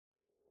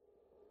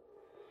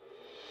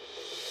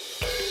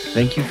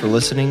Thank you for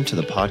listening to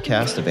the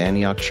podcast of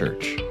Antioch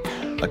Church,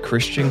 a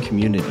Christian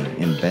community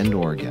in Bend,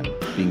 Oregon,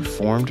 being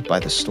formed by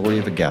the story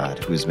of a God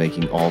who is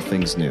making all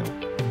things new,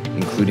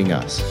 including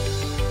us.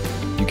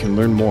 You can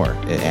learn more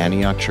at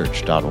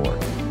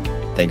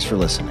antiochchurch.org. Thanks for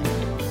listening.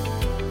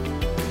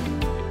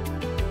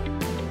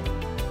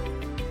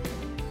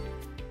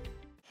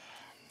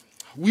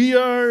 We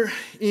are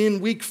in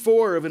week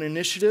 4 of an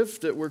initiative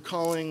that we're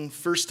calling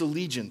First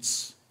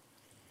Allegiance.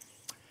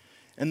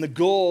 And the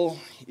goal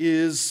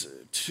is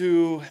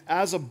to,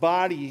 as a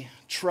body,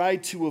 try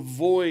to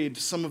avoid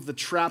some of the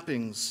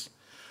trappings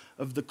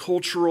of the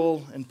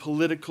cultural and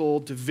political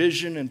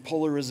division and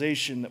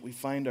polarization that we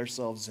find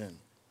ourselves in.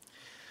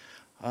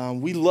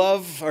 We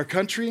love our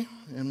country,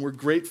 and we're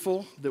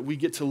grateful that we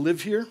get to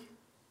live here.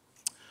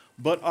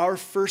 But our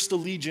first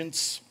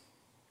allegiance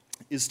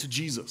is to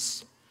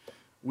Jesus.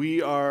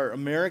 We are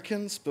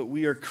Americans, but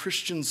we are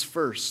Christians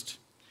first.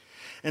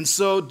 And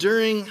so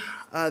during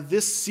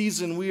this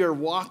season, we are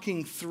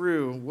walking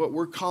through what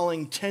we're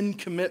calling 10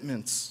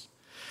 commitments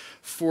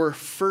for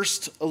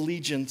first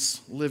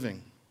allegiance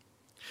living.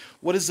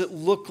 What does it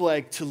look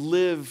like to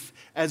live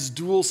as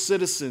dual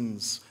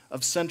citizens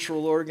of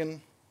Central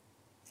Oregon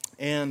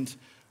and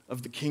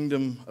of the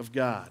kingdom of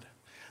God?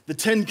 The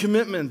 10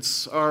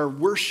 commitments are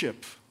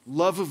worship,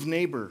 love of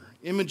neighbor,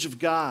 image of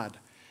God,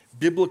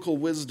 biblical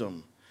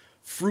wisdom,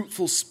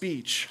 fruitful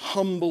speech,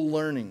 humble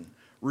learning,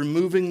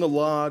 removing the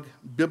log,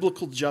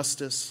 biblical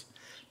justice,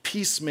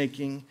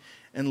 peacemaking,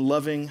 and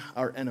loving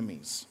our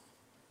enemies.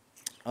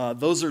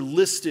 Those are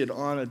listed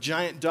on a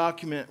giant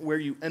document where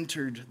you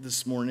entered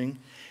this morning.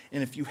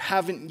 And if you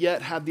haven't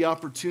yet had the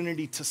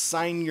opportunity to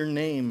sign your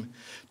name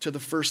to the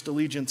First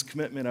Allegiance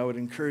commitment, I would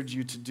encourage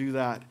you to do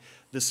that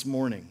this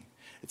morning.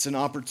 It's an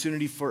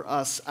opportunity for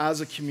us as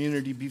a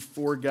community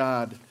before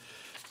God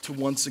to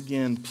once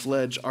again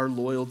pledge our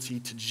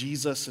loyalty to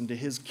Jesus and to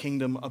his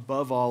kingdom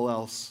above all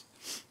else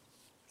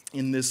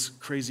in this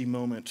crazy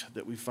moment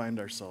that we find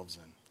ourselves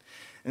in.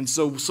 And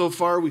so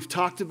far we've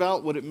talked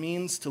about what it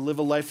means to live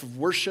a life of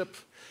worship,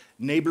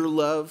 neighbor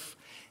love,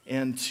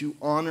 and to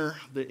honor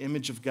the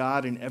image of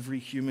God in every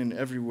human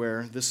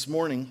everywhere. This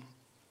morning,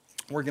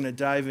 we're going to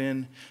dive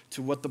in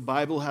to what the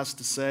Bible has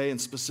to say,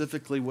 and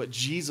specifically what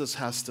Jesus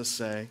has to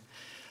say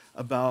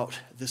about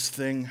this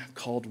thing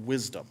called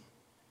wisdom.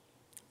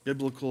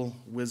 Biblical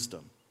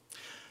wisdom.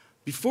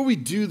 Before we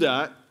do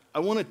that,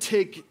 I want to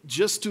take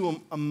just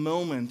a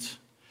moment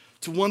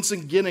to once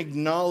again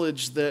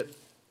acknowledge that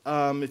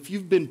if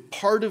you've been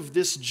part of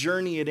this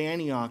journey at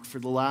Antioch for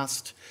the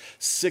last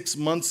 6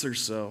 months or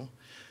so,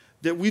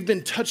 that we've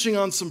been touching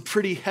on some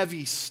pretty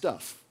heavy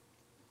stuff.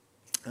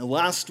 And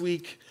last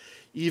week,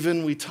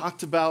 even, we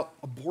talked about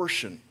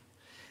abortion.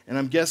 And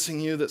I'm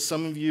guessing that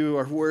some of you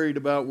are worried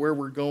about where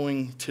we're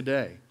going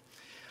today.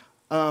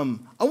 I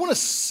want to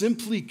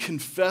simply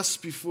confess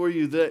before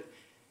you that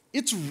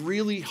it's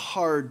really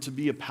hard to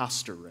be a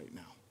pastor right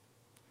now.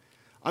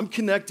 I'm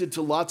connected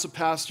to lots of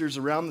pastors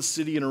around the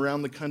city and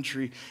around the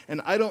country,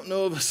 and I don't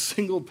know of a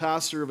single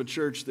pastor of a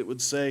church that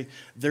would say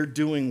they're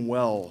doing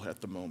well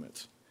at the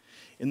moment.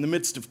 In the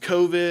midst of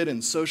COVID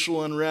and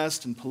social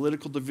unrest and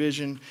political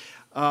division,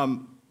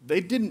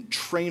 they didn't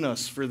train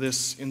us for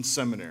this in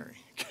seminary,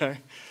 okay?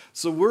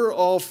 So we're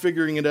all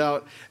figuring it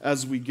out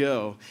as we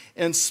go.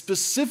 And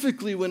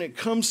specifically when it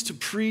comes to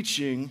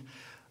preaching,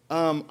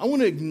 I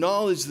want to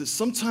acknowledge that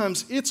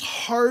sometimes it's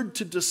hard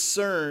to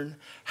discern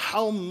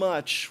how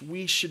much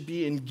we should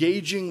be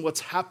engaging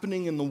what's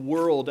happening in the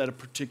world at a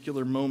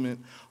particular moment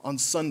on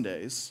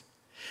Sundays,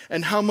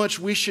 and how much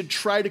we should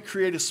try to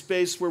create a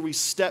space where we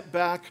step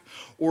back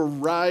or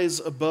rise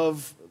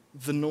above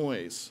the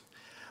noise.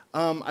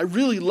 I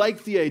really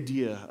like the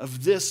idea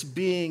of this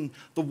being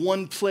the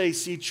one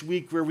place each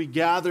week where we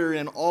gather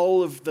and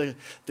all of the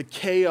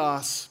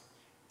chaos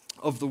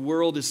of the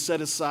world is set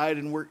aside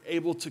and we're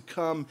able to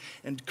come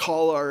and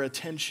call our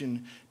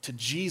attention to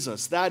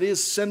Jesus. That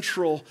is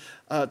central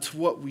to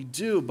what we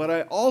do, but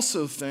I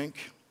also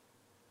think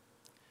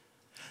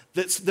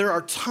that there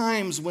are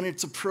times when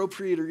it's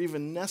appropriate or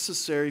even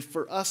necessary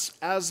for us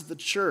as the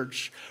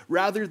church,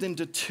 rather than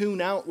to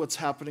tune out what's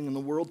happening in the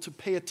world, to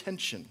pay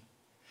attention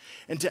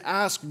and to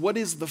ask, what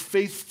is the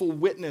faithful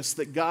witness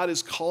that God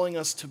is calling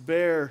us to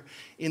bear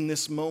in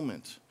this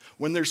moment?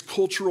 When there's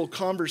cultural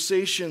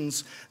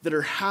conversations that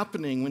are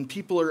happening, when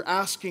people are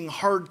asking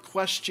hard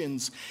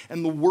questions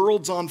and the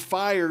world's on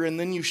fire, and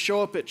then you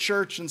show up at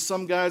church and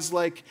some guy's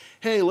like,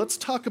 hey, let's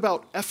talk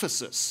about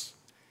Ephesus.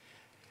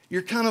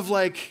 You're kind of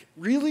like,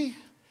 really?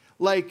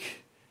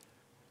 Like,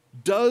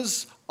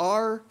 does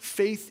our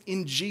faith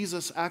in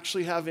Jesus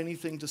actually have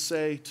anything to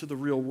say to the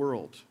real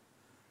world?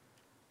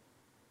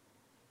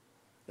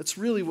 That's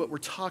really what we're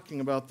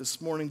talking about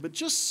this morning. But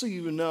just so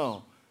you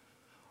know,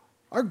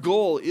 our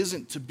goal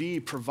isn't to be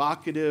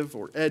provocative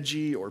or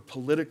edgy or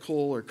political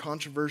or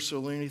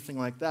controversial or anything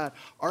like that.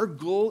 Our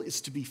goal is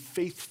to be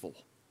faithful.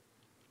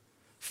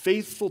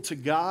 Faithful to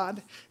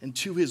God and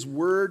to his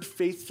word,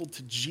 faithful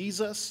to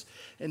Jesus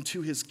and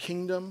to his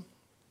kingdom.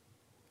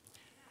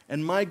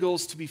 And my goal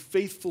is to be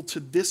faithful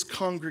to this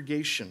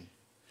congregation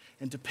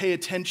and to pay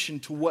attention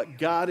to what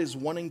God is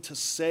wanting to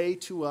say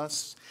to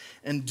us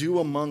and do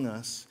among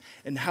us,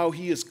 and how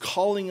he is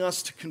calling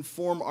us to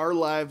conform our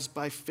lives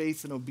by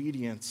faith and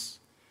obedience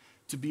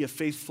to be a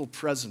faithful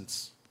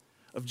presence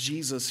of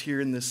Jesus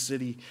here in this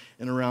city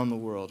and around the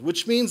world.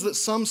 Which means that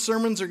some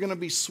sermons are going to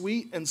be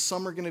sweet and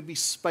some are going to be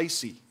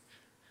spicy.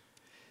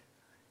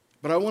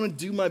 But I want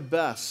to do my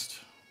best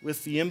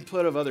with the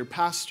input of other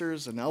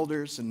pastors and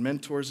elders and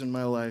mentors in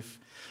my life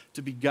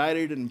to be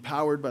guided and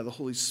empowered by the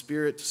Holy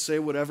Spirit to say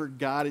whatever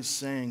God is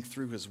saying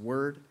through his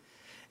word.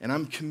 And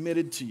I'm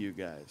committed to you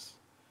guys.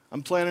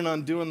 I'm planning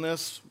on doing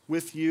this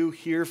with you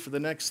here for the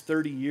next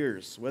 30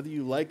 years, whether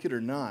you like it or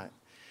not.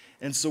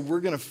 And so we're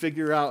going to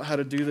figure out how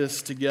to do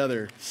this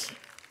together.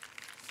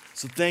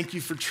 So thank you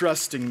for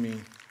trusting me.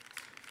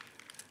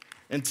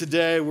 And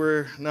today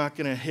we're not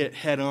going to hit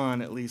head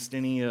on at least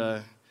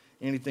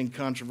anything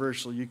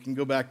controversial. You can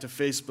go back to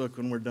Facebook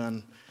when we're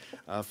done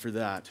for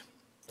that.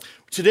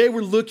 Today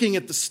we're looking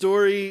at the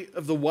story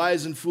of the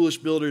wise and foolish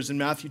builders in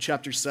Matthew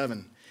chapter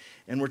 7.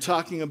 And we're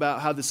talking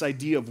about how this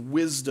idea of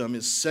wisdom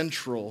is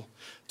central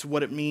to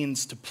what it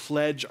means to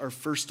pledge our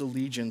first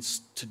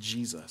allegiance to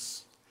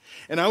Jesus.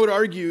 And I would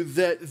argue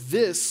that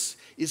this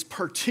is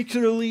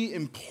particularly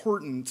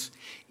important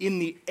in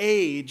the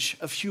age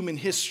of human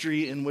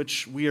history in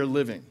which we are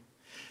living.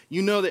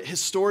 You know that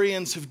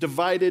historians have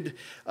divided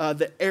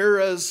the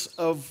eras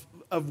of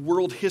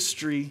world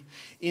history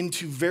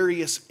into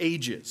various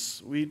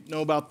ages. We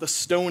know about the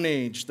Stone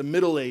Age, the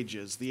Middle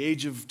Ages, the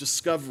Age of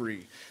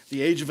Discovery,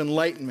 the Age of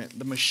Enlightenment,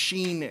 the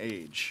Machine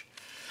Age.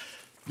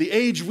 The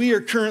age we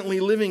are currently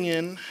living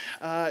in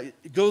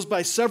goes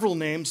by several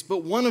names,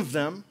 but one of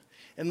them,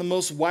 and the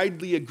most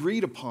widely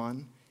agreed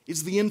upon,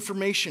 is the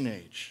Information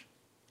Age.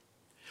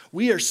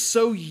 We are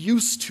so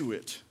used to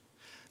it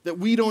that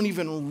we don't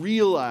even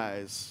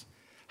realize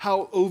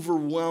how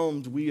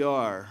overwhelmed we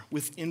are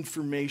with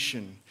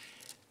information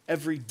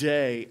every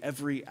day,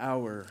 every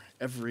hour,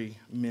 every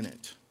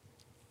minute.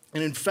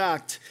 And in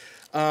fact,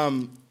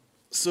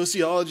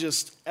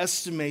 sociologists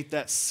estimate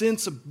that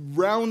since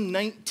around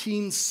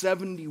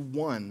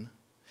 1971,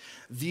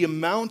 the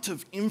amount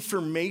of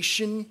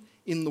information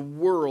in the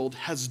world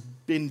has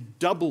been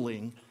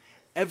doubling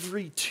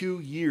every 2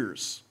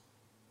 years.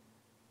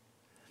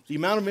 The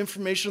amount of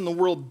information in the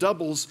world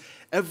doubles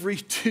every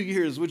 2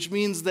 years, which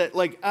means that,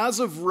 as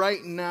of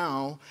right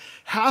now,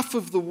 half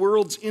of the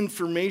world's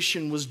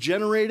information was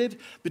generated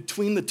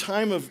between the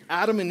time of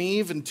Adam and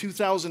Eve in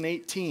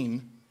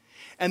 2018,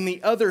 and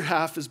the other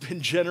half has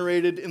been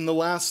generated in the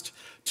last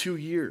 2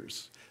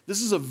 years.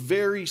 This is a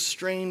very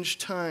strange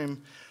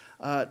time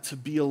to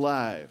be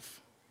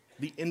alive,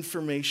 the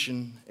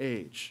information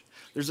age.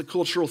 There's a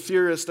cultural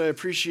theorist I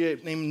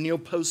appreciate named Neil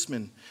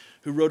Postman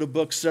who wrote a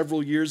book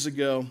several years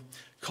ago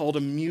called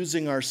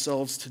Amusing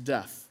Ourselves to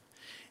Death,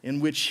 in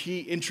which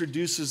he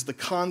introduces the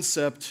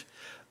concept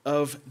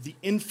of the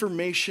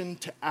information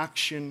to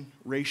action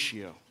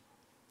ratio.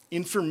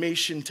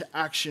 Information to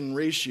action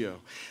ratio.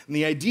 And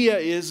the idea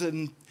is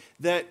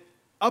that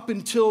up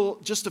until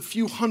just a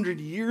few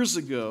hundred years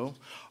ago,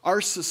 our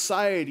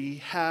society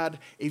had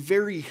a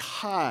very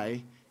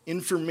high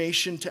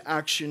information to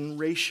action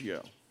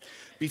ratio.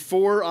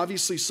 Before,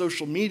 obviously,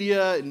 social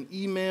media and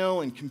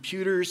email and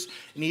computers,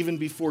 and even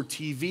before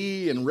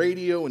TV and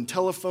radio and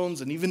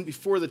telephones, and even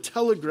before the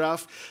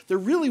telegraph, there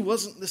really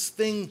wasn't this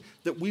thing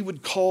that we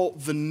would call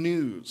the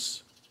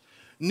news.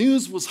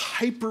 News was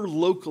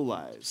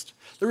hyper-localized.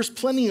 There was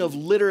plenty of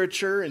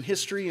literature and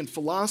history and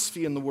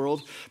philosophy in the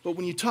world, but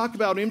when you talk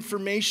about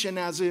information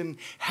as in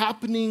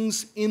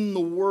happenings in the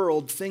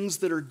world, things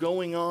that are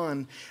going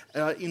on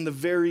in the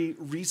very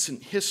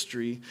recent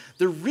history,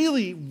 there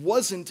really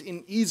wasn't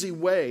an easy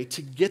way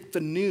to get the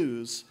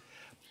news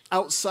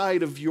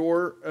outside of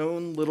your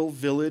own little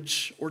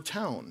village or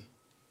town.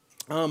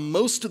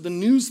 Most of the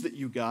news that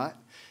you got,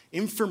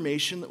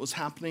 information that was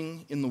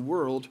happening in the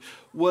world,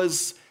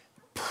 was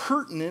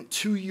pertinent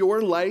to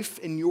your life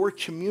and your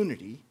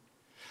community,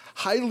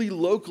 highly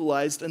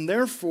localized, and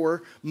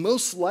therefore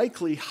most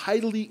likely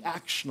highly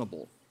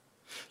actionable.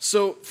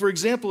 So, for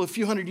example, a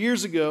few hundred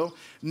years ago,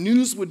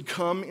 news would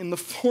come in the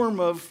form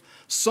of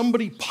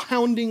somebody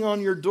pounding on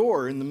your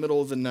door in the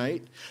middle of the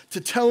night to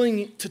tell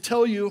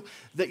you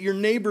that your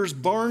neighbor's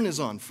barn is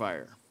on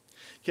fire.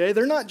 Okay,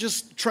 they're not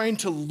just trying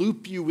to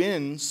loop you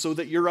in so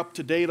that you're up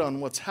to date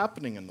on what's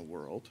happening in the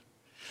world.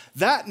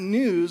 That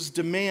news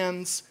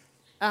demands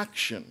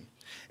action.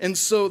 And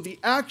so the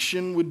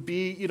action would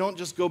be, you don't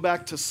just go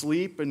back to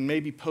sleep and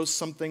maybe post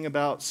something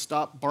about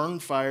stop barn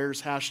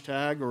fires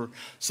hashtag or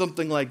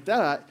something like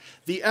that.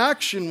 The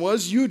action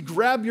was you'd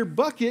grab your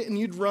bucket and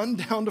you'd run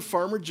down to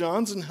Farmer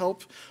John's and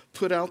help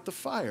put out the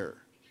fire.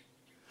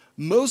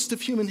 Most of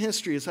human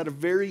history has had a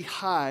very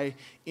high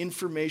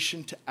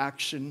information to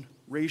action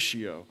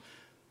ratio.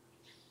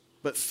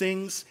 But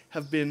things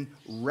have been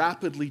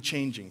rapidly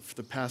changing for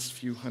the past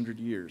few hundred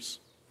years.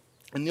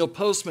 And Neil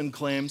Postman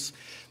claims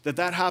that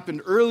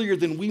happened earlier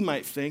than we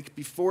might think,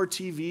 before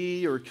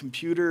TV or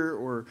computer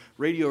or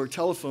radio or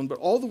telephone, but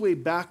all the way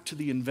back to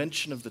the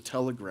invention of the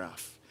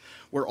telegraph.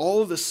 where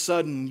all of a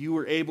sudden you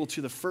were able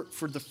to,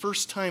 for the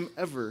first time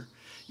ever,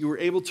 you were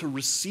able to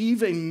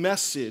receive a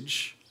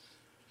message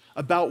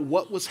about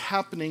what was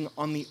happening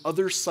on the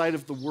other side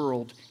of the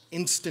world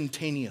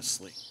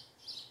instantaneously.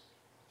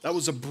 That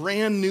was a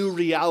brand new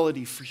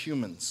reality for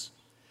humans.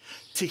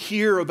 To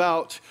hear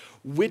about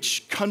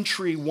which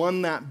country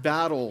won that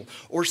battle,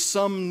 or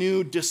some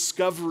new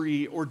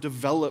discovery or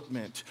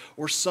development,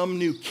 or some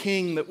new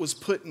king that was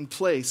put in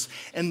place,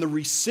 and the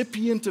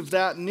recipient of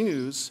that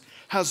news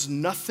has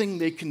nothing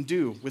they can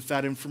do with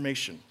that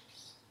information.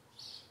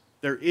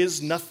 There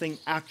is nothing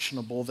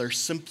actionable. They're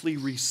simply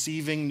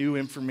receiving new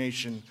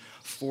information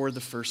for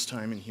the first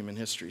time in human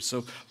history.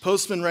 So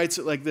Postman writes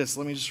it like this.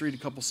 Let me just read a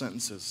couple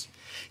sentences.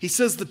 He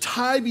says, the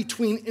tie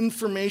between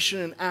information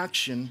and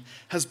action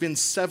has been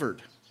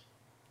severed.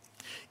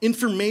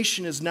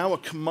 Information is now a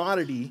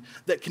commodity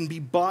that can be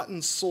bought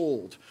and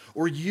sold,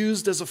 or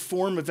used as a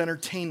form of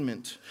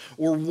entertainment,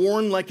 or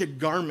worn like a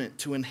garment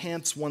to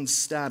enhance one's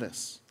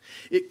status.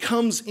 It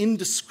comes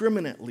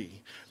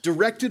indiscriminately,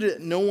 directed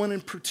at no one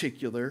in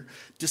particular,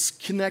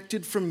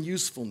 disconnected from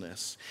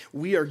usefulness.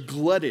 We are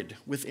glutted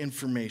with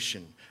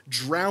information,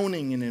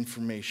 drowning in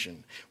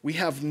information. We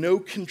have no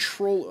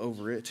control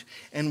over it,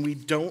 and we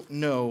don't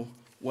know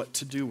what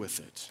to do with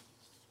it.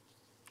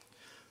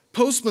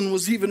 Postman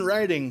was even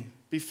writing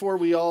before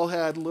we all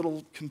had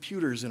little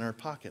computers in our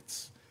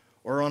pockets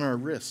or on our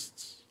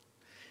wrists.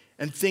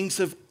 And things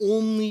have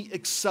only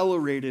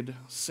accelerated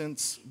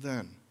since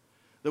then.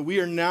 That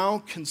we are now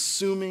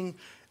consuming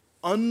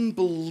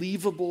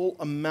unbelievable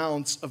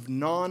amounts of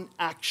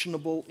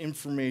non-actionable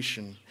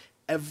information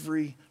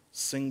every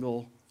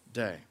single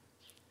day.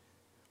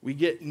 We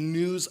get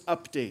news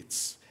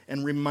updates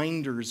and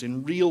reminders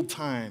in real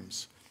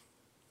times.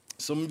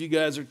 Some of you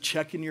guys are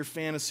checking your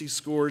fantasy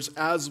scores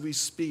as we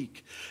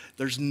speak.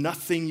 There's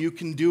nothing you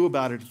can do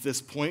about it at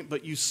this point,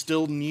 but you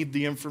still need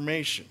the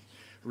information,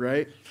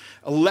 right?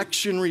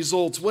 Election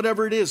results,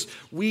 whatever it is,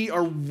 we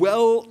are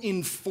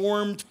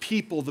well-informed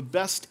people, the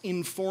best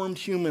informed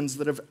humans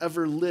that have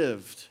ever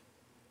lived.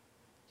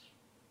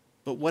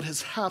 But what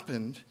has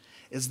happened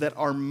is that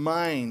our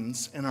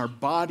minds and our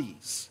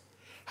bodies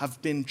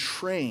have been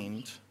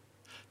trained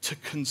to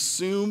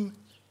consume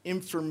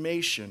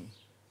information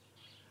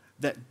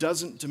that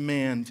doesn't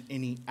demand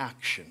any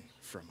action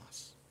from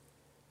us.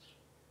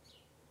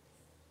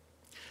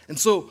 And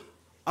so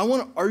I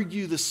want to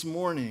argue this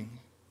morning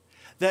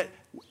that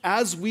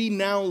as we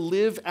now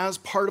live as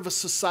part of a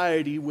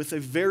society with a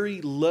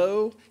very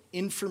low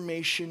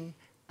information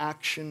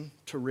action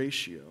to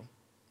ratio,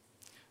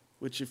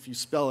 which if you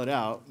spell it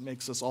out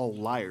makes us all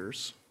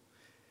liars,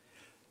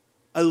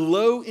 a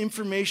low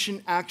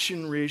information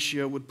action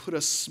ratio would put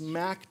us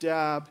smack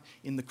dab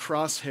in the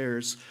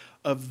crosshairs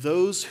of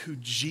those who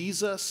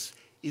Jesus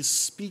is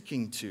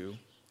speaking to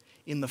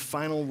in the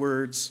final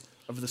words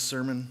of the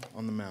Sermon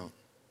on the Mount.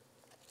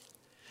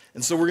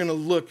 And so we're going to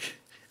look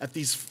at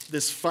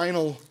this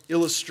final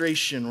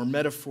illustration or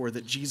metaphor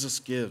that Jesus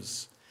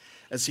gives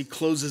as he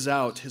closes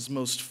out his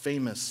most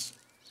famous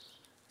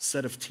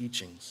set of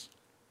teachings.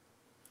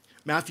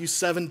 Matthew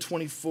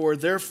 7:24,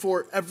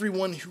 therefore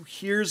everyone who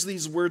hears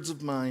these words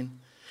of mine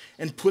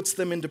and puts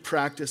them into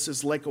practice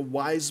is like a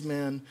wise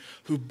man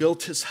who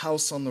built his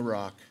house on the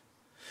rock.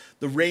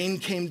 The rain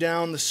came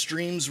down, the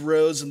streams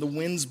rose, and the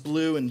winds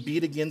blew and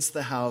beat against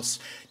the house,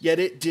 yet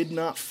it did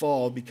not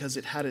fall because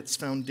it had its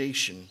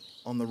foundation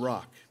on the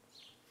rock.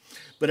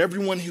 But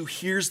everyone who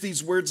hears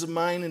these words of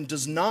mine and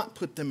does not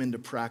put them into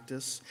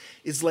practice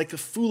is like a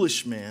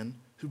foolish man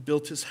who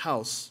built his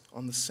house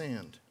on the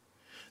sand.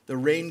 The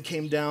rain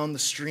came down, the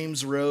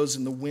streams rose,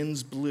 and the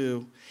winds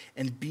blew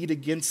and beat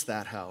against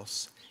that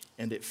house,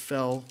 and it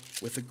fell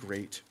with a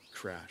great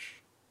crash.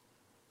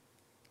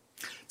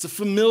 It's a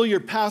familiar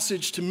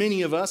passage to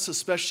many of us,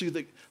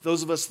 especially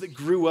those of us that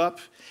grew up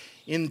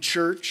in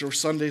church or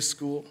Sunday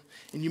school.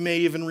 And you may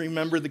even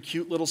remember the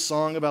cute little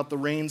song about the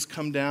rains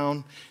come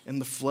down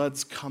and the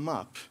floods come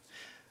up.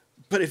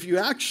 But if you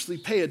actually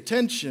pay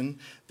attention,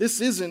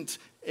 this isn't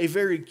a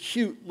very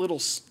cute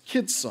little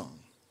kid's song.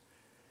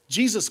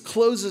 Jesus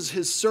closes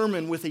his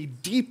sermon with a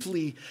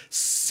deeply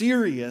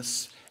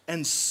serious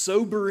and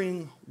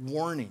sobering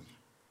warning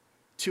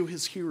to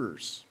his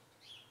hearers.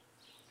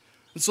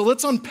 And so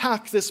let's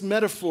unpack this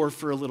metaphor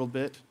for a little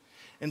bit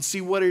and see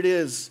what it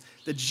is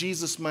that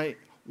Jesus might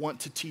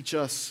want to teach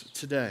us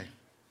today.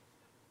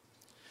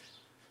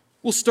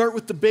 We'll start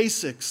with the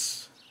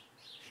basics.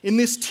 In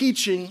this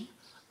teaching,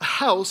 a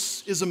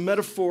house is a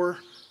metaphor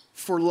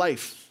for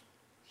life.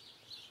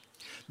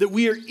 That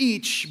we are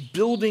each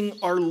building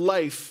our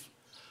life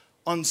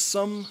on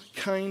some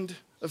kind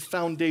of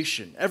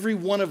foundation. Every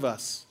one of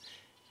us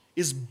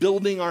is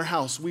building our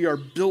house. We are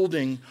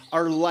building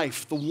our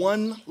life, the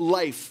one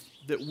life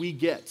that we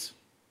get.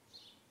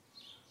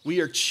 We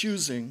are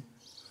choosing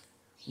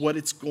what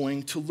it's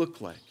going to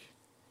look like.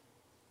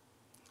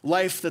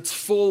 Life that's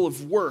full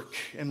of work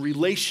and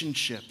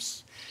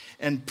relationships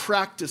and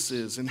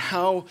practices and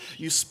how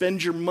you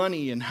spend your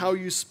money and how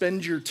you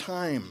spend your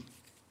time.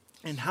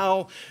 and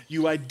how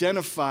you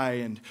identify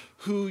and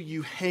who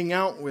you hang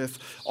out with,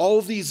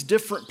 all these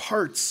different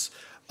parts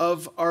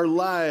of our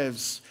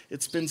lives.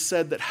 It's been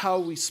said that how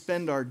we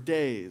spend our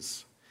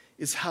days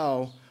is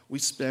how we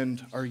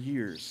spend our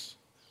years,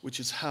 which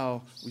is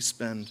how we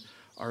spend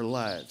our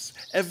lives.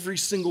 Every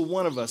single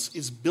one of us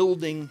is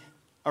building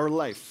our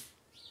life.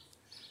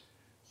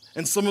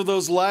 And some of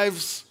those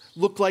lives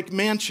look like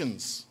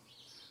mansions.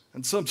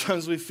 And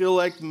sometimes we feel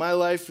like my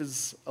life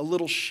is a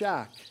little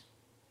shack.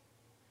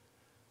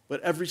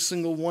 But every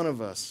single one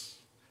of us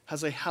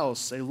has a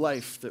house, a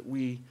life that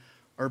we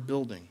are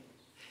building.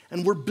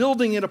 And we're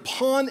building it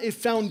upon a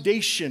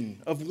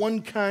foundation of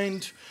one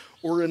kind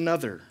or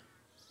another.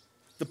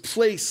 The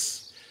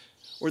place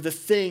or the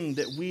thing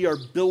that we are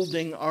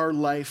building our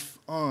life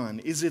on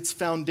is its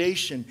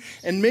foundation.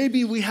 And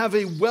maybe we have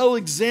a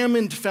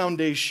well-examined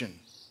foundation.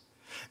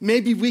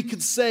 Maybe we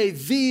could say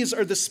these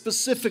are the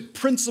specific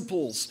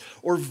principles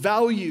or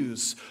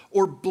values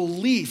or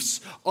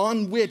beliefs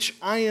on which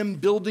I am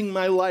building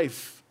my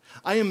life.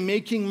 I am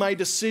making my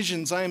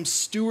decisions. I am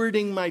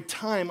stewarding my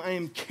time. I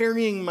am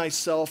carrying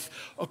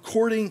myself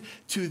according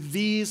to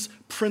these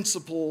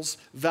principles,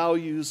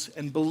 values,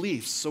 and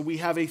beliefs. So we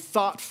have a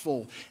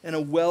thoughtful and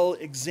a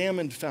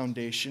well-examined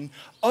foundation.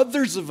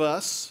 Others of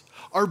us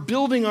are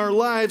building our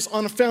lives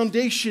on a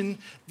foundation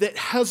that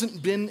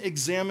hasn't been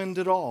examined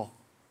at all.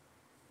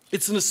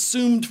 It's an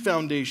assumed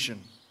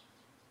foundation.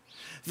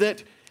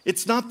 That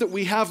it's not that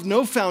we have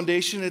no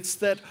foundation, it's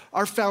that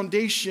our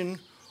foundation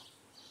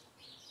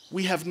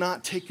we have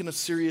not taken a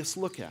serious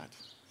look at.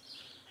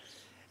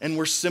 And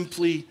we're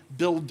simply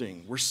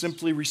building, we're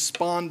simply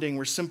responding,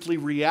 we're simply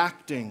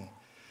reacting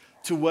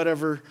to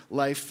whatever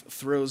life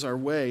throws our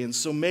way. And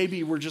so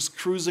maybe we're just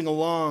cruising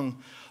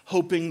along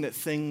hoping that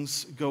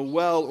things go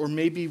well, or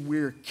maybe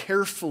we're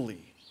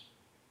carefully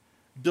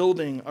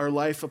building our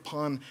life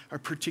upon our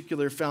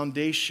particular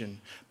foundation,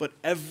 but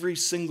every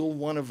single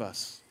one of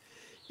us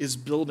is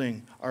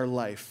building our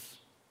life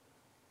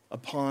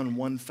upon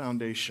one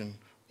foundation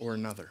or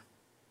another.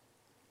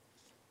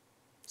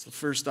 It's the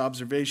first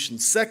observation.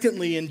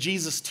 Secondly, in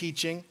Jesus'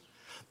 teaching,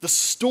 the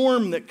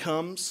storm that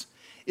comes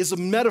is a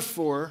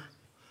metaphor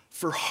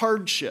for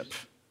hardship,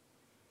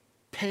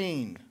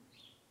 pain,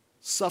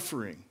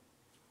 suffering,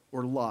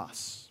 or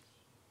loss.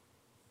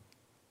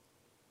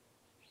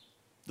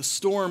 The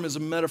storm is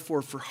a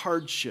metaphor for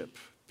hardship,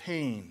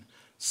 pain,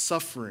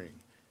 suffering,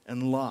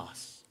 and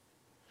loss.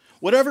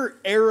 Whatever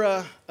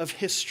era of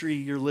history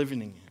you're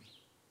living in,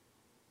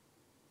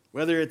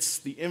 whether it's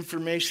the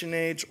information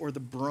age or the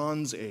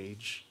Bronze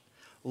Age,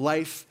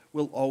 life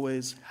will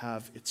always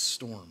have its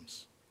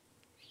storms.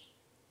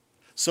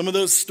 Some of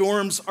those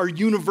storms are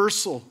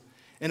universal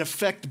and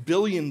affect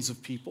billions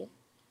of people,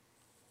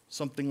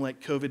 something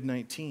like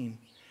COVID-19,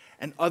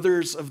 and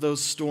others of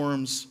those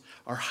storms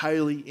are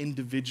highly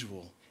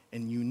individual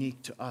and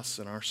unique to us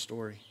and our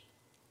story.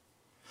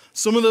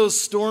 Some of those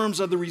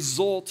storms are the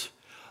result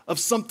of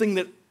something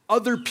that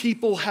other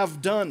people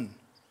have done.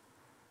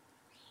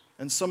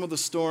 And some of the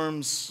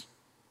storms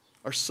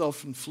are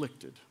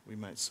self-inflicted, we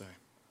might say.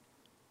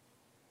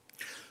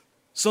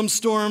 Some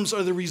storms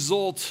are the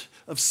result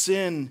of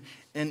sin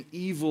and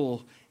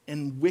evil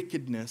and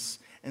wickedness.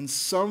 And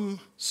some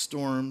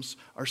storms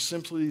are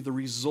simply the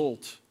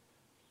result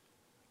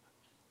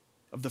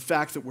of the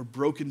fact that we're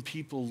broken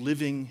people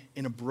living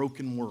in a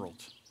broken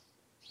world.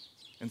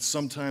 And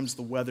sometimes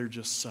the weather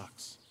just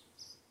sucks.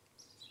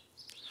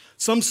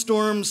 Some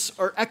storms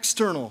are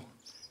external.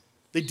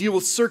 They deal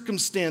with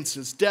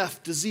circumstances,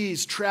 death,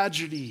 disease,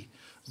 tragedy,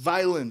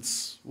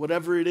 violence,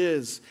 whatever it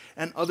is.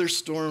 And other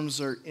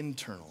storms are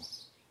internal.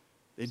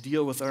 They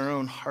deal with our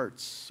own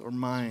hearts or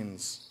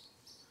minds,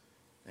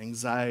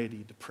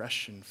 anxiety,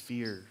 depression,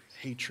 fear,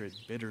 hatred,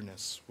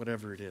 bitterness,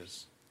 whatever it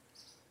is.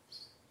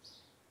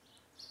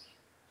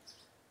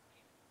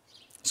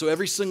 So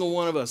every single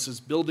one of us is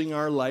building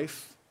our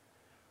life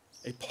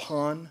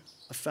upon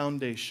a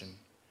foundation,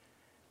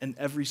 and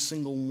every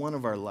single one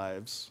of our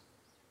lives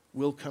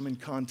will come in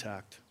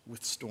contact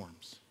with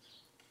storms.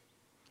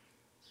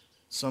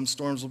 Some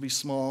storms will be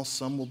small,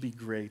 some will be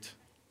great,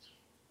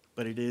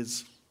 but it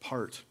is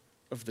part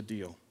of the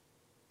deal.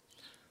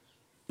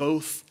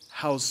 Both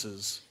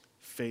houses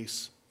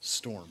face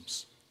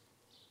storms.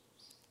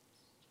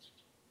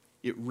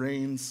 It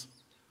rains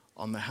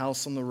on the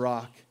house on the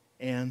rock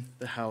and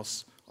the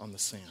house on the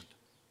sand.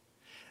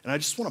 And I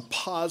just want to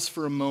pause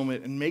for a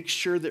moment and make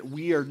sure that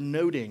we are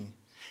noting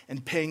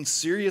and paying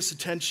serious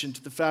attention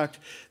to the fact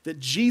that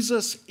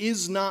Jesus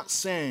is not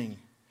saying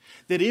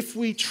that if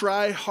we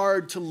try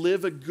hard to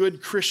live a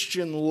good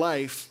Christian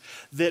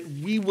life, that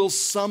we will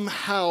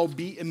somehow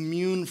be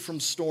immune from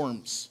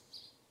storms.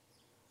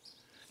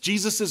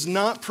 Jesus is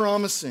not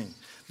promising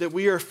that if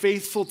we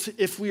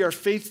are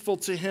faithful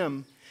to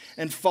him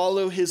and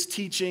follow his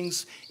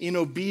teachings in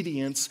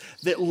obedience,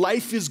 that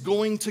life is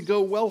going to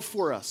go well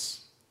for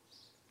us,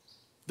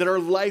 that our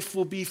life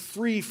will be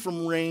free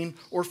from rain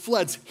or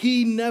floods.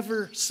 He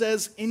never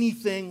says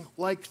anything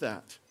like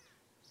that.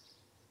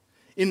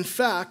 In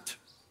fact,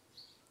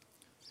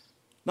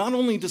 not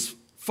only does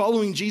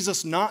following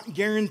Jesus not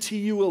guarantee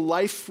you a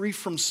life free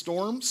from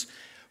storms?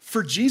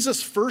 For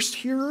Jesus' first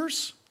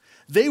hearers,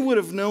 they would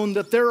have known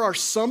that there are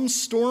some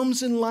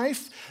storms in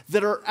life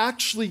that are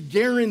actually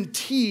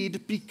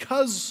guaranteed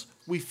because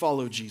we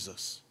follow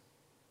Jesus.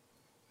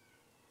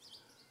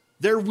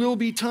 There will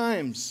be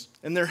times,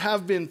 and there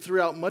have been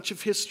throughout much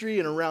of history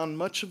and around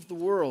much of the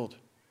world,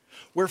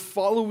 where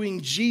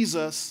following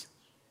Jesus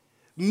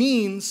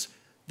means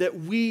that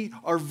we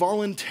are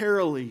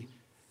voluntarily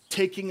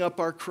taking up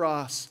our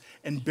cross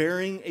and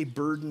bearing a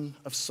burden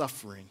of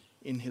suffering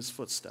in his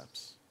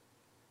footsteps.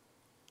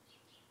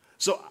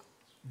 So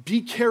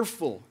be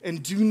careful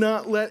and do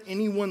not let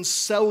anyone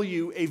sell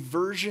you a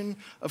version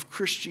of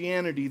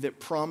Christianity that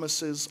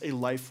promises a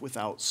life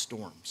without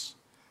storms.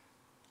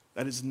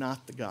 That is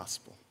not the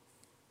gospel.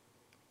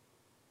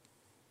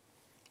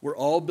 We're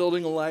all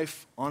building a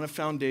life on a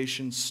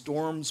foundation.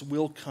 Storms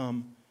will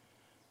come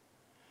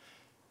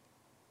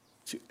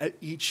to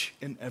each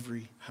and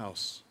every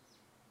house.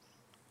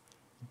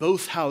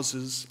 Both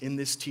houses in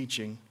this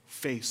teaching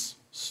face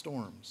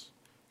storms.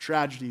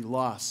 Tragedy,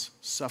 loss,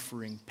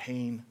 suffering,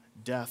 pain,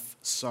 death,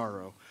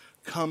 sorrow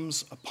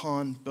comes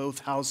upon both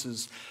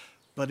houses.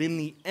 But in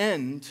the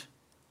end,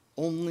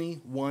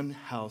 only one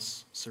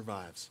house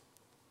survives.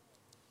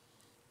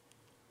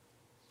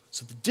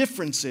 So the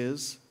difference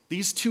is,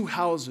 these two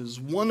houses,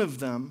 one of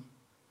them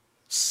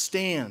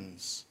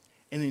stands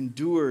and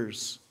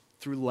endures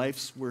through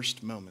life's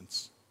worst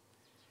moments,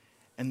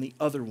 and the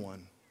other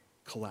one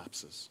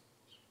collapses.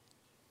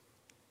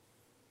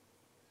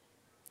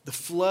 The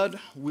flood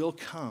will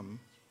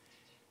come,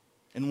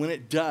 and when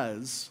it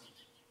does,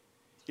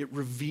 it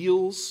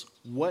reveals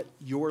what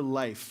your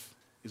life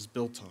is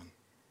built on.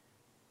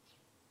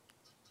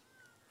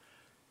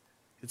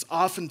 It's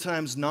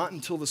oftentimes not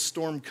until the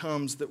storm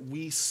comes that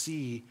we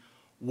see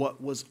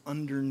what was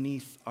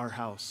underneath our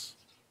house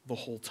the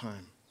whole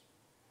time.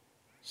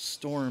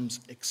 Storms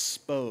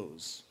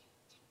expose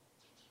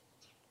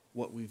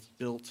what we've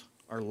built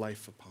our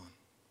life upon.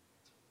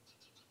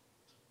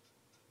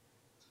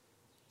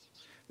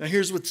 Now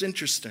here's what's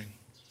interesting.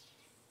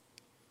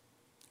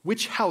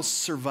 Which house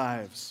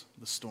survives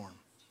the storm?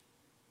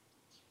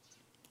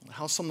 The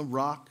house on the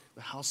rock,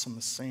 the house on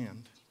the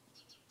sand.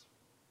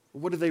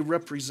 What do they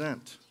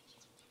represent?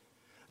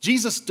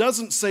 Jesus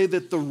doesn't say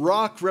that the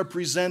rock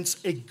represents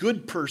a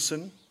good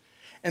person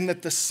and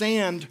that the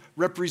sand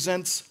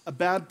represents a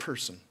bad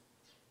person.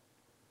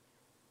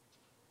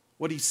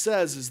 What he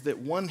says is that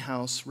one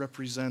house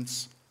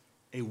represents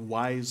a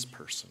wise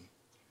person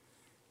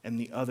and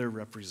the other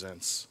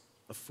represents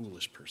a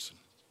foolish person.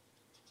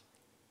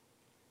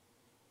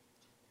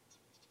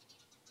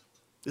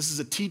 This is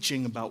a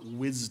teaching about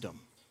wisdom.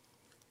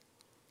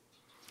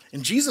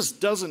 And Jesus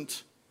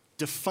doesn't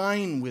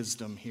define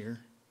wisdom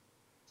here,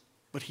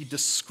 but he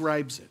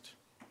describes it.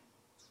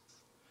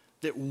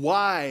 That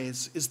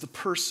wise is the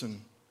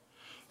person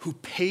who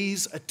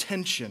pays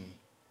attention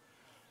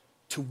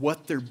to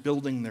what they're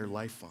building their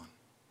life on.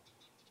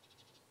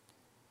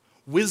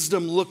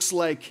 Wisdom looks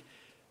like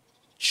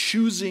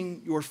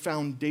choosing your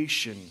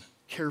foundation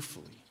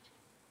carefully.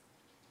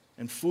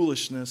 And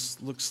foolishness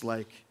looks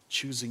like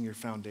choosing your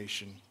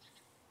foundation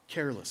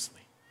carelessly.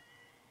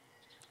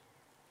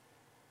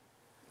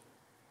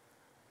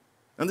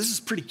 Now, this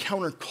is pretty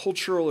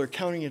countercultural or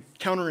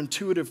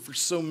counterintuitive for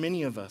so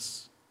many of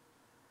us.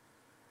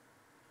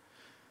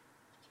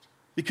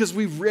 Because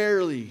we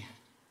rarely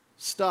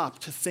stop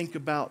to think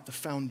about the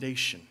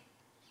foundation.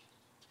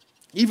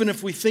 Even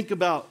if we think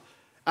about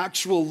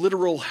actual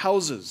literal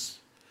houses.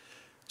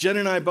 Jen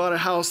and I bought a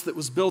house that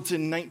was built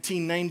in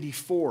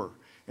 1994.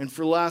 And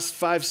for the last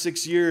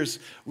 5-6 years,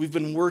 we've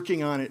been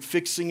working on it,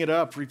 fixing it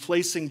up,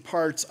 replacing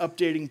parts,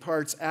 updating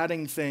parts,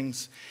 adding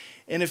things.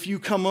 And if you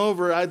come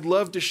over, I'd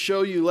love to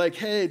show you, like,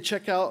 hey,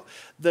 check out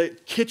the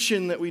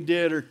kitchen that we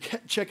did, or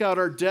check out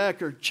our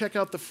deck, or check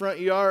out the front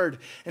yard.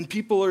 And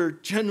people are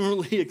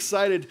generally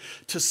excited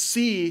to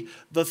see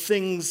the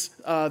things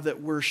that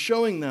we're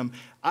showing them.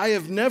 I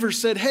have never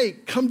said, hey,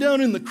 come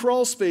down in the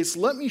crawl space.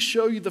 Let me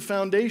show you the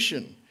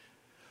foundation.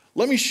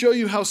 Let me show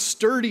you how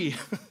sturdy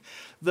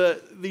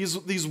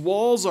these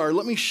walls are.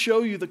 Let me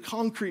show you the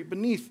concrete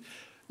beneath.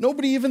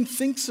 Nobody even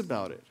thinks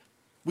about it.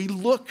 We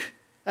look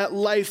at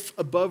life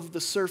above the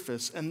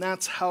surface, and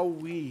that's how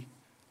we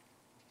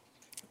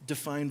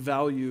define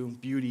value,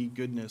 beauty,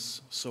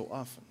 goodness so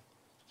often.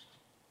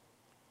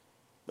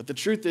 But the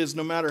truth is,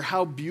 no matter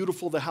how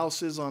beautiful the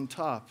house is on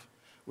top,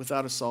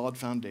 without a solid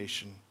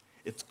foundation,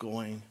 it's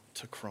going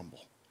to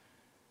crumble.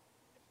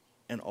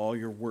 And all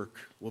your work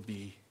will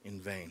be in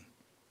vain.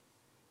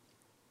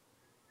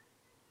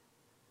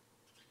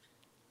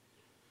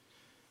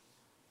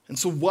 And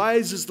so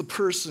wise is the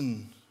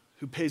person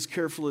who pays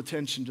careful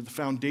attention to the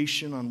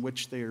foundation on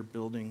which they are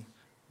building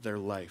their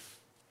life.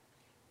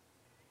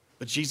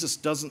 But Jesus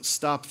doesn't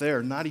stop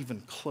there, not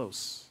even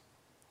close.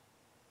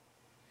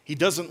 He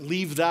doesn't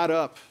leave that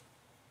up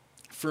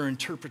for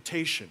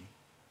interpretation.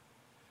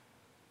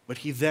 But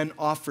he then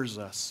offers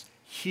us,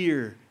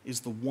 here is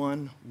the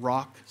one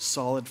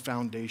rock-solid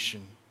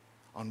foundation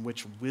on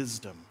which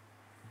wisdom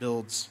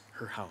builds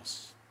her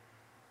house.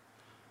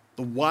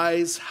 The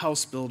wise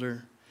house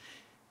builder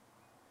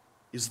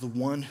is the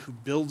one who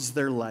builds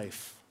their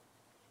life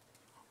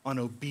on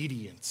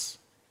obedience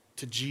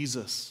to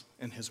Jesus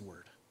and his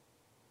word.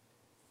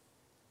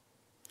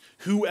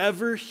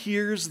 Whoever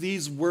hears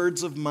these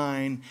words of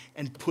mine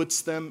and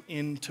puts them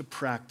into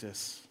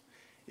practice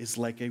is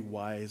like a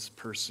wise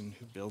person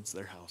who builds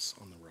their house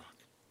on the rock.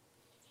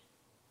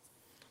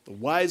 The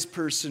wise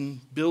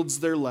person builds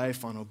their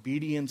life on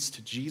obedience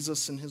to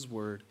Jesus and his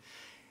word,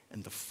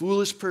 and the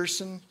foolish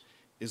person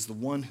is the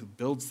one who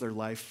builds their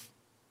life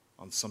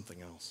on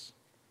something else.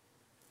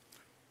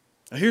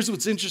 Now, here's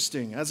what's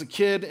interesting. As a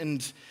kid,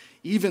 and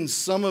even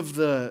some of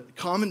the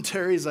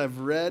commentaries I've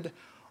read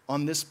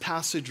on this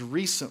passage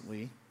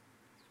recently,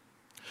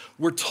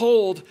 we're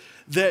told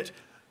that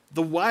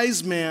the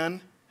wise man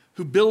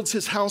who builds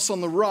his house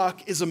on the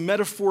rock is a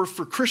metaphor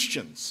for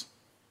Christians.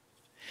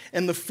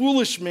 And the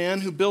foolish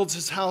man who builds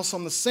his house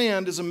on the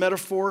sand is a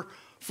metaphor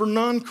for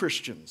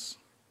non-Christians.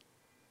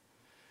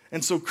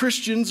 And so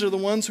Christians are the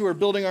ones who are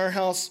building our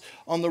house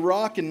on the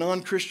rock, and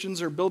non-Christians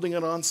are building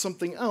it on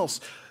something else.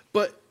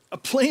 But a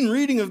plain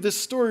reading of this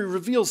story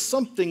reveals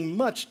something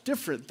much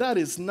different. That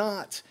is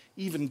not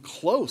even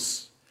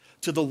close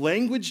to the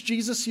language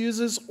Jesus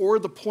uses or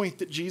the point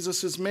that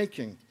Jesus is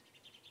making.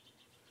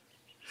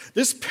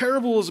 This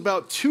parable is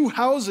about two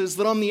houses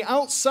that on the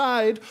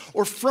outside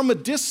or from a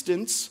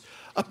distance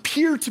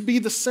appear to be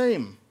the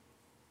same.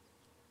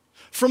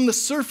 From the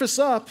surface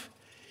up,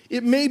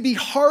 it may be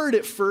hard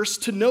at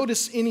first to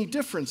notice any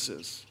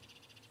differences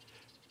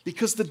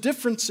because the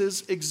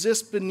differences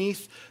exist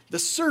beneath the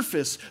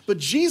surface. But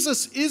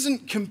Jesus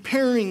isn't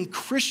comparing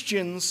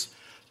Christians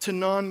to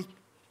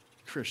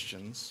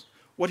non-Christians.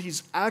 What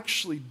he's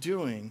actually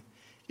doing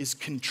is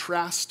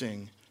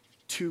contrasting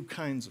two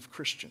kinds of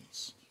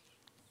Christians.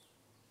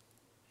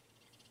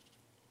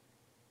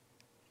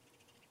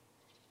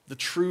 The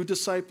true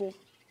disciple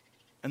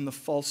and the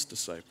false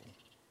disciple.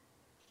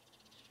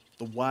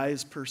 The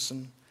wise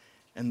person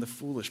and the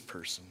foolish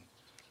person.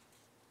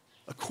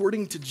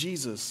 According to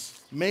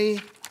Jesus, may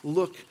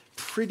look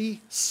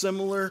pretty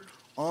similar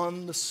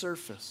on the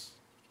surface.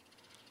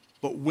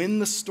 But when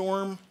the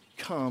storm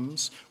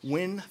comes,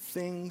 when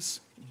things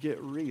get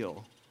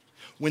real,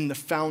 when the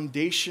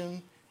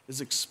foundation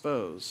is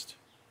exposed,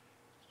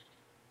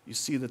 you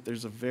see that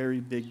there's a very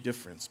big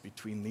difference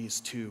between these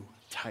two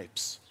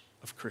types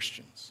of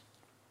Christians.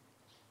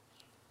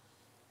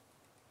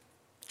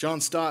 John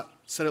Stott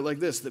said it like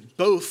this, that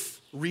both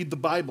read the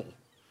Bible,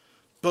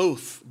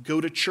 both go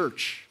to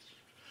church,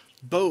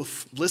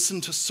 both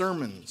listen to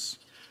sermons,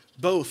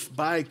 both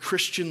buy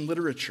Christian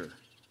literature.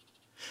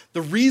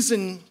 The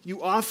reason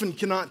you often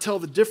cannot tell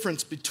the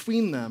difference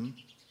between them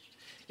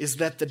is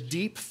that the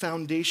deep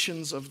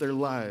foundations of their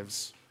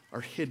lives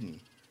are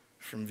hidden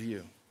from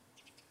view.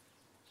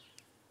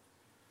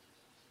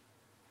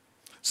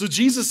 So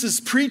Jesus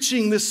is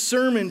preaching this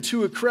sermon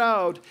to a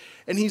crowd,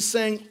 and he's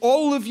saying,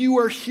 all of you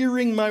are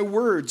hearing my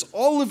words.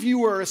 All of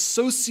you are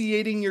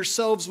associating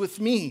yourselves with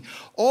me.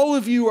 All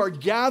of you are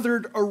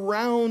gathered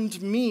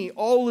around me.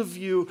 All of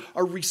you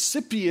are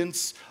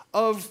recipients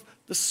of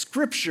the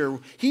scripture.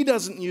 He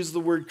doesn't use the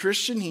word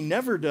Christian. He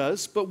never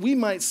does. But we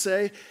might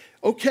say,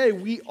 okay,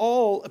 we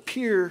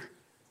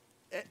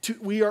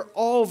are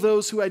all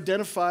those who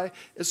identify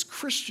as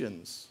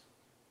Christians.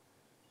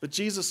 But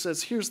Jesus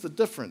says, here's the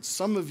difference.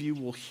 Some of you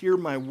will hear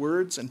my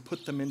words and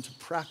put them into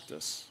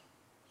practice.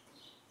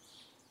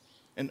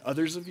 And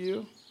others of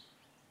you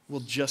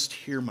will just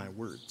hear my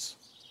words.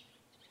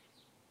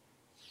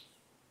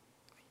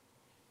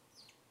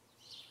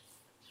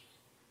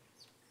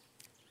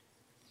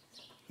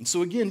 And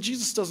so again,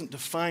 Jesus doesn't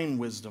define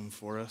wisdom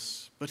for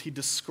us, but he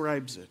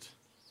describes it.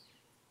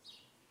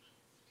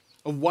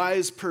 A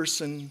wise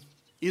person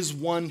is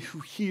one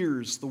who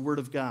hears the word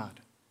of God,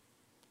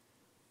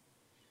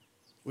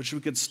 which we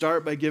could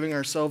start by giving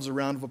ourselves a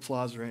round of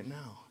applause right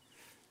now.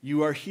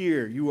 You are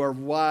here, you are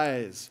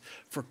wise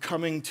for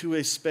coming to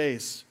a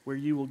space where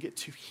you will get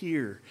to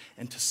hear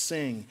and to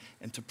sing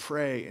and to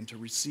pray and to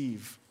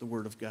receive the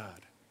word of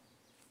God.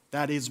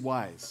 That is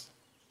wise.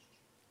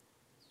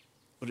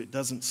 But it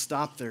doesn't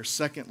stop there.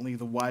 Secondly,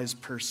 the wise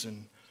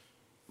person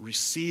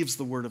receives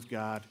the word of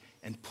God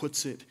and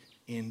puts it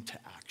into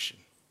action.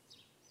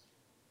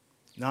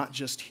 Not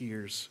just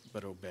hears,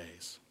 but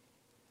obeys.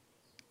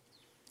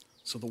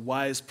 So the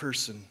wise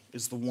person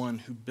is the one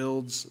who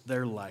builds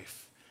their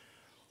life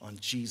on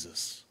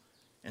Jesus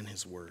and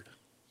his word.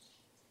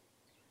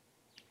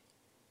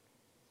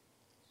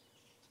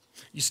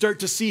 You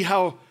start to see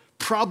how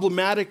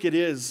problematic it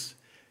is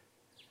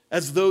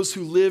as those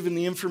who live in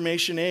the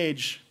information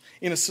age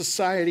in a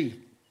society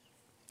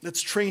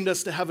that's trained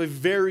us to have a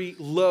very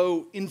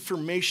low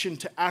information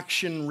to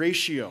action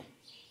ratio.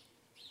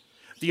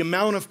 The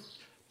amount of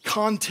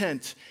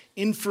content,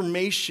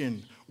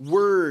 information,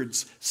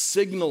 words,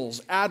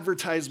 signals,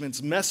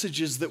 advertisements,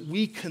 messages that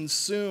we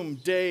consume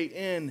day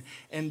in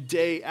and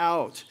day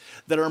out,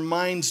 that our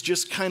minds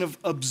just kind of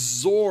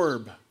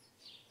absorb.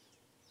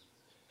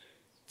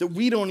 that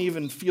we don't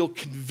even feel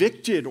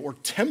convicted or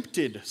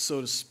tempted,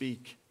 so to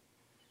speak,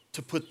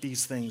 to put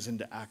these things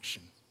into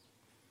action.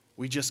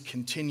 We just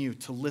continue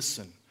to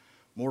listen.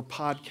 More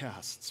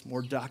podcasts,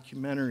 more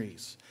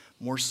documentaries,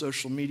 more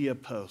social media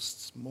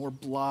posts, more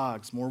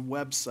blogs, more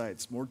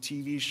websites, more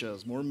TV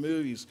shows, more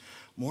movies,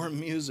 more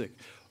music,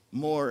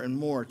 more and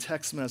more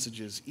text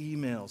messages,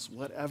 emails,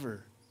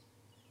 whatever.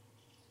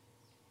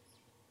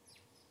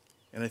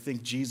 And I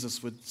think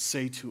Jesus would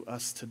say to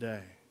us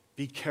today,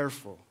 be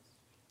careful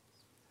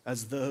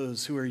as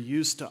those who are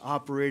used to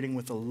operating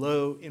with a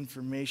low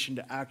information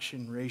to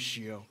action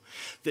ratio,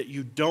 that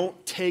you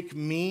don't take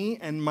me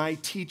and my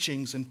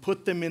teachings and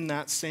put them in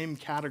that same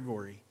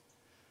category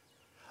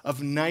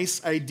of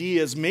nice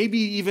ideas, maybe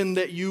even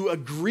that you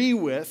agree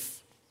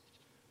with,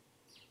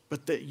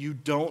 but that you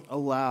don't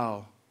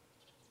allow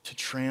to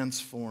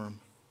transform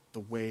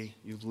the way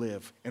you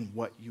live and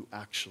what you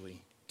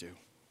actually do.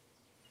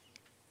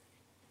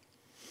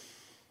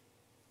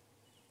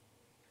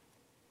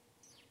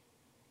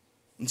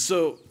 And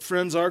so,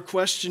 friends, our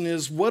question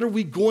is, what are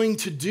we going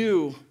to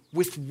do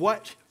with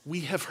what we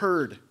have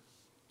heard?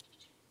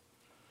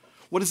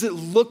 What does it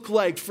look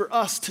like for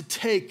us to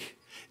take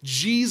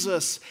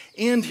Jesus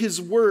and his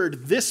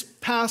word, this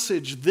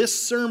passage, this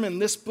sermon,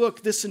 this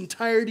book, this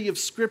entirety of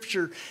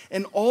Scripture,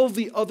 and all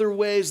the other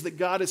ways that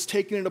God has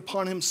taken it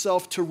upon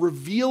himself to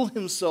reveal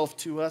himself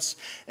to us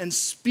and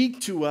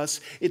speak to us?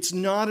 It's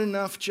not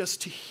enough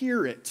just to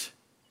hear it.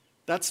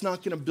 That's not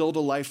going to build a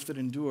life that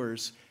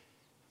endures.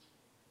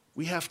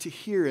 We have to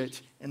hear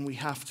it and we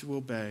have to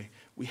obey.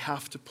 We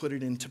have to put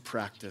it into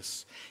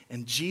practice.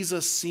 And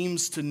Jesus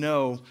seems to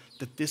know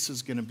that this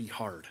is going to be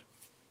hard.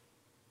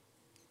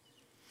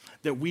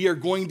 That we are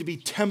going to be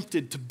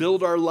tempted to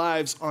build our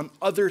lives on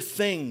other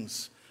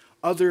things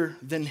other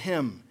than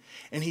him.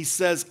 And he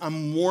says,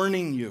 I'm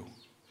warning you.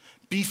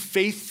 Be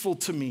faithful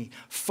to me.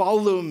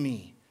 Follow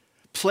me.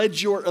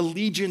 Pledge your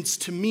allegiance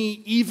to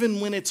me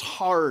even when it's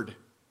hard.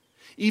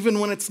 Even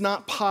when it's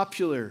not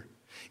popular.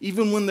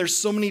 Even when there's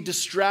so many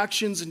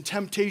distractions and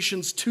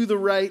temptations to the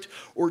right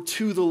or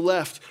to the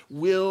left,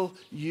 will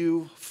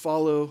you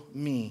follow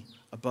me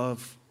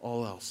above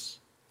all else?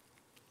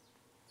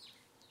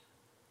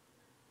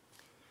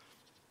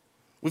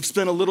 We've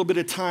spent a little bit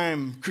of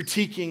time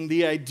critiquing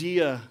the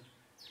idea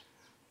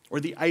or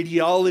the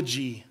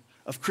ideology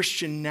of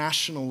Christian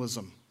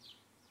nationalism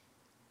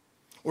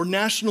or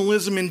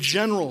nationalism in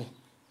general.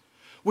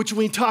 Which when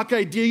we talk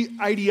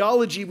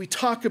ideology, we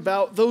talk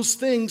about those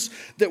things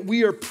that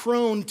we are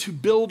prone to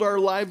build our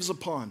lives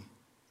upon.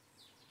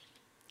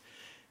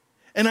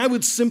 And I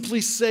would simply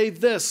say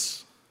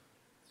this,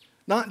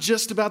 not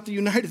just about the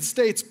United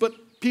States,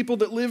 but people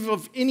that live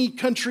of any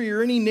country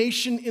or any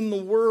nation in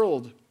the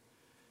world.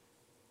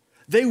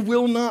 They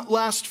will not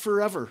last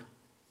forever.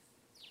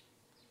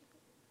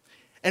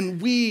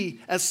 And we,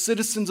 as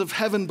citizens of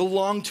heaven,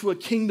 belong to a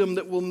kingdom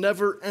that will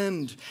never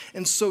end.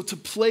 And so to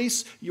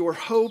place your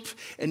hope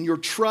and your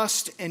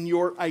trust and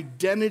your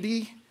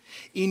identity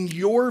in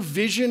your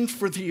vision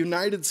for the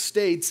United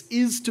States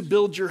is to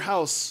build your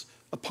house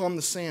upon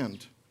the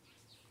sand.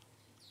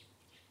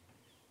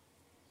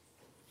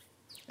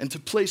 And to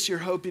place your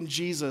hope in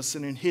Jesus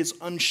and in his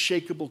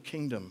unshakable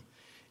kingdom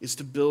is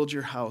to build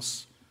your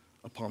house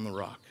upon the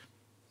rock.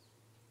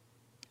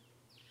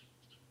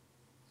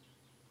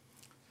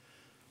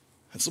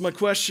 And so my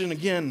question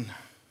again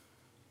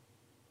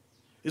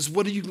is,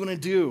 what are you going to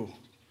do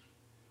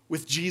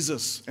with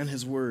Jesus and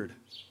his word?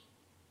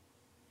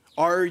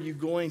 Are you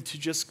going to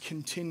just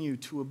continue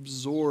to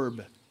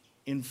absorb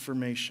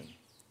information?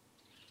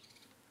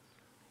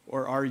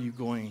 Or are you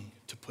going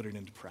to put it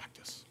into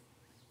practice?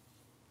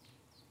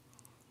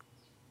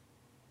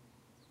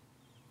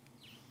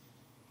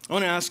 I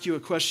want to ask you a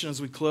question as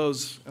we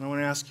close, and I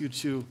want to ask you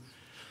to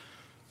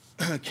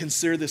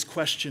consider this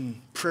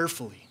question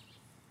prayerfully.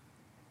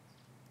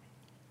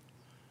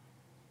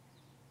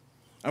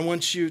 I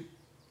want you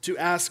to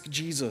ask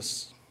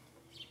Jesus,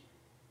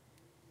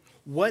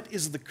 what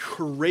is the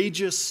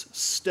courageous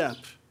step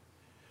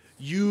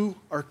you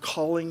are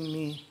calling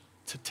me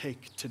to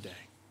take today?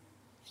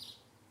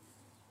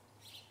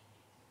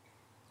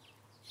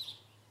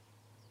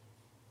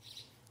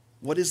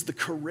 What is the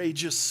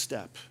courageous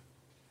step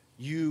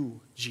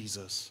you,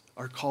 Jesus,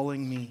 are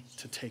calling me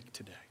to take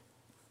today?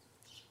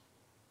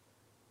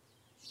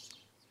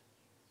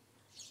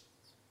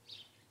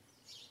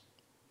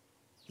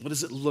 What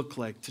does it look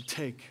like to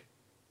take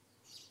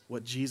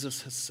what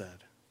Jesus has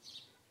said,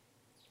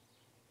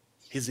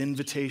 his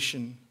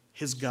invitation,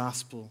 his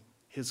gospel,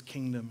 his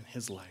kingdom,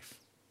 his life?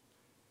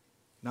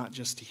 Not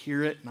just to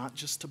hear it, not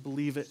just to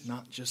believe it,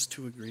 not just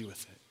to agree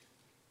with it,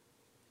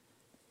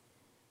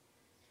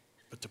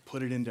 but to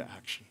put it into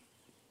action.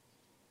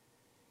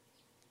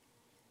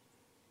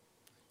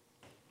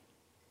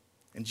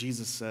 And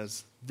Jesus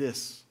says,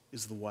 this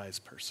is the wise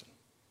person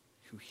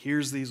who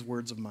hears these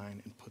words of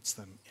mine and puts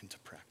them into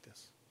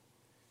practice.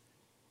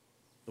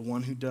 The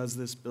one who does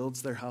this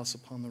builds their house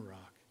upon the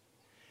rock.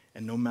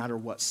 And no matter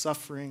what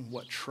suffering,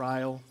 what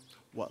trial,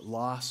 what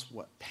loss,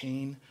 what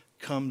pain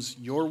comes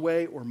your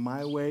way or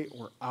my way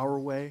or our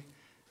way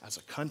as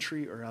a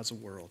country or as a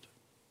world.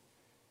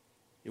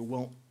 It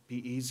won't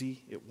be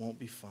easy. It won't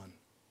be fun.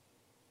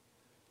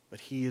 But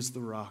he is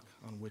the rock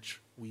on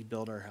which we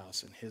build our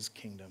house, and his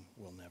kingdom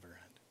will never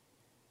end.